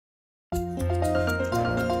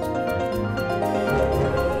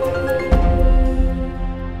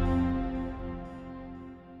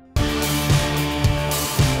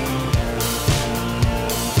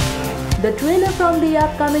The trailer from the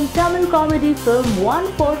upcoming Tamil comedy film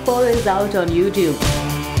 144 is out on YouTube.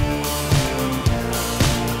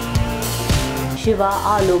 Shiva,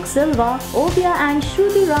 Ashok Selvan, Oviya and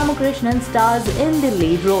Sruthi Ramakrishnan stars in the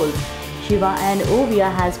lead roles. Shiva and Oviya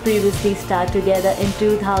has previously starred together in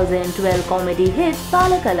 2012 comedy hit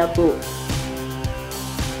Palakalapu.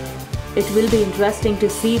 It will be interesting to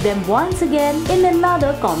see them once again in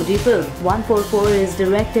another comedy film. 144 is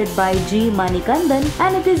directed by G. Manikandan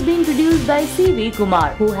and it is being produced by C.V. Kumar,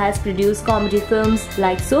 who has produced comedy films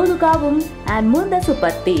like Sodukavum and Munda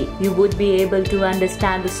Supatti. You would be able to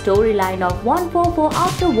understand the storyline of 144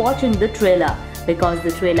 after watching the trailer, because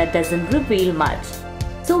the trailer doesn't reveal much.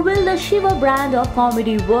 So will the Shiva brand of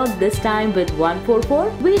comedy work this time with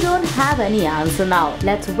 144? We don't have any answer now.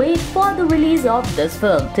 Let's wait for the release of this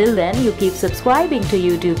film. Till then, you keep subscribing to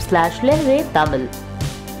YouTube/Lehren Tamil.